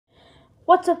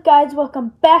What's up, guys?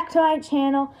 Welcome back to my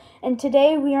channel, and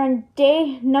today we are on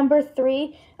day number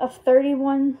 3 of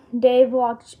 31 day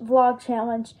vlog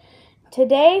challenge.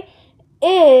 Today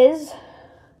is,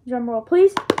 drumroll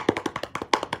please,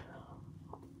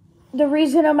 the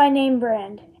reason of my name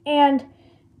brand. And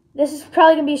this is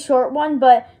probably gonna be a short one,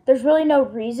 but there's really no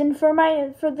reason for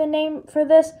the name for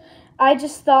this. I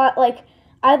just thought,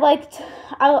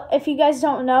 if you guys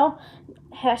don't know,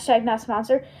 hashtag not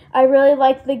sponsored, I really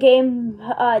like the game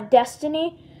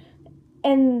Destiny,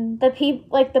 and the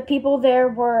people there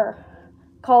were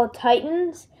called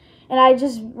Titans, and I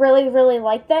just really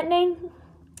like that name.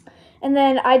 And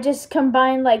then I just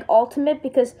combined Ultimate,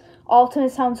 because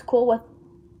Ultimate sounds cool with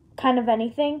kind of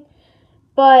anything,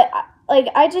 but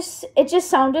it just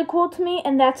sounded cool to me,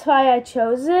 and that's why I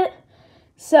chose it.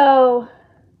 So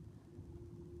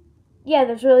yeah,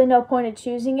 there's really no point in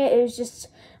choosing it. It was just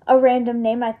a random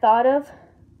name I thought of,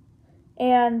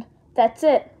 and that's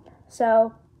it.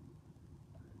 So,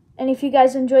 and if you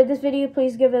guys enjoyed this video,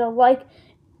 please give it a like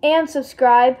and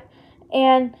subscribe,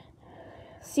 and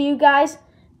see you guys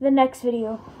in the next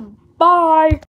video. Bye!